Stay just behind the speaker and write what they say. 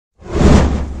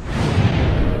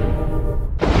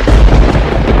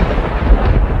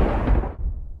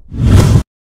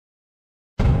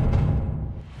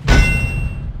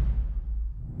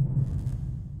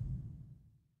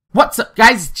What's up,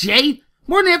 guys? It's Jay,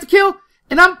 MorninAfterKill,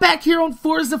 and I'm back here on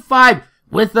Forza 5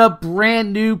 with a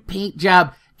brand new paint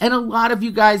job. And a lot of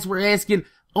you guys were asking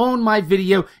on my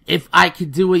video if I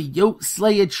could do a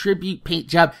Yoteslaya tribute paint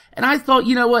job. And I thought,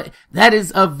 you know what? That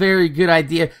is a very good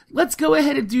idea. Let's go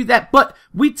ahead and do that. But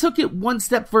we took it one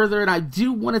step further, and I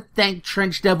do want to thank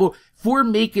Trench Devil for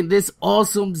making this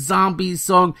awesome zombies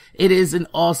song. It is an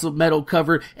awesome metal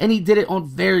cover, and he did it on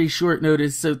very short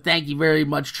notice, so thank you very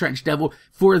much, Trench Devil,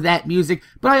 for that music.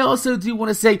 But I also do want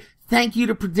to say thank you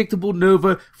to Predictable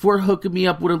Nova for hooking me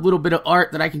up with a little bit of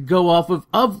art that I can go off of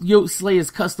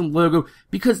Yoteslaya's custom logo,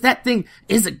 because that thing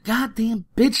is a goddamn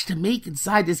bitch to make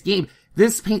inside this game.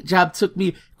 This paint job took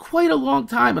me quite a long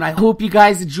time, and I hope you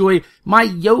guys enjoy my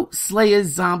Yoteslaya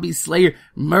Zombie Slayer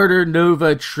Murder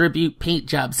Nova tribute paint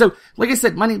job. So, like I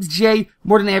said, my name's Jay,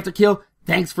 MorninAfterKill.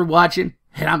 Thanks for watching,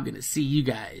 and I'm gonna see you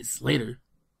guys later.